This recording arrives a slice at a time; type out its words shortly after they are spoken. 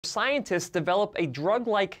Scientists develop a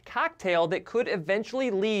drug-like cocktail that could eventually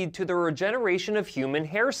lead to the regeneration of human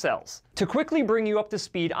hair cells. To quickly bring you up to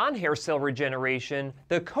speed on hair cell regeneration,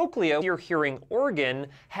 the cochlea, your hearing organ,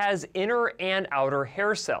 has inner and outer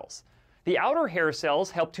hair cells. The outer hair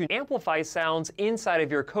cells help to amplify sounds inside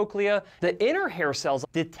of your cochlea. The inner hair cells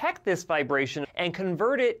detect this vibration and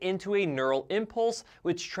convert it into a neural impulse,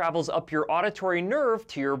 which travels up your auditory nerve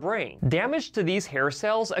to your brain. Damage to these hair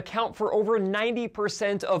cells account for over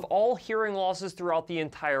 90% of all hearing losses throughout the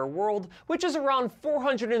entire world, which is around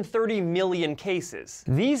 430 million cases.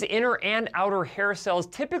 These inner and outer hair cells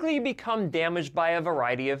typically become damaged by a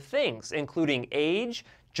variety of things, including age,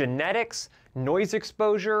 genetics, noise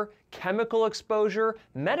exposure, chemical exposure,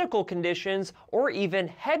 medical conditions, or even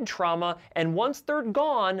head trauma, and once they're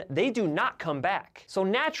gone, they do not come back. So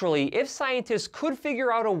naturally, if scientists could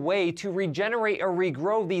figure out a way to regenerate or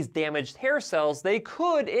regrow these damaged hair cells, they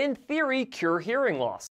could, in theory, cure hearing loss.